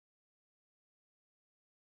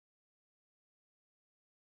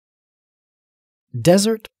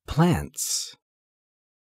Desert plants.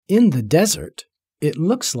 In the desert, it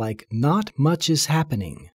looks like not much is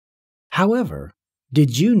happening. However,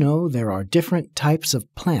 did you know there are different types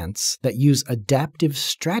of plants that use adaptive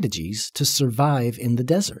strategies to survive in the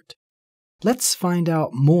desert? Let's find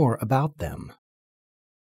out more about them.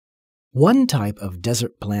 One type of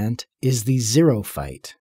desert plant is the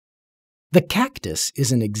xerophyte. The cactus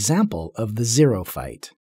is an example of the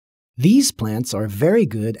xerophyte. These plants are very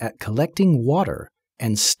good at collecting water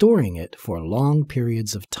and storing it for long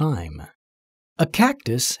periods of time. A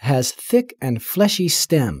cactus has thick and fleshy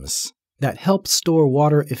stems that help store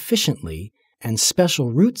water efficiently and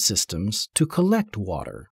special root systems to collect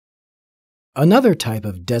water. Another type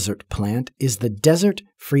of desert plant is the desert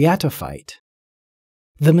freeatafight.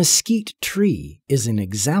 The mesquite tree is an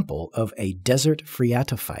example of a desert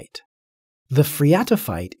freeatafight. The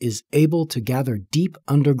freeatafight is able to gather deep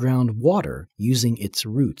underground water using its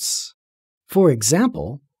roots. For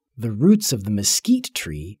example, the roots of the mesquite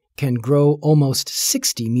tree can grow almost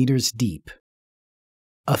 60 meters deep.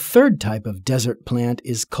 A third type of desert plant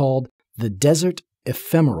is called the desert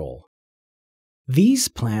ephemeral. These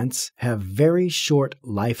plants have very short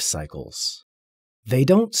life cycles. They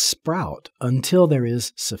don't sprout until there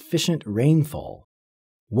is sufficient rainfall.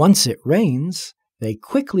 Once it rains, they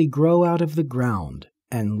quickly grow out of the ground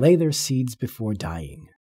and lay their seeds before dying.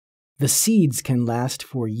 The seeds can last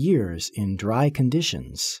for years in dry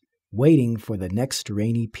conditions, waiting for the next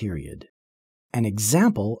rainy period. An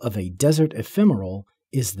example of a desert ephemeral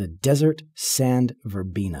is the desert sand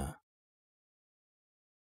verbena.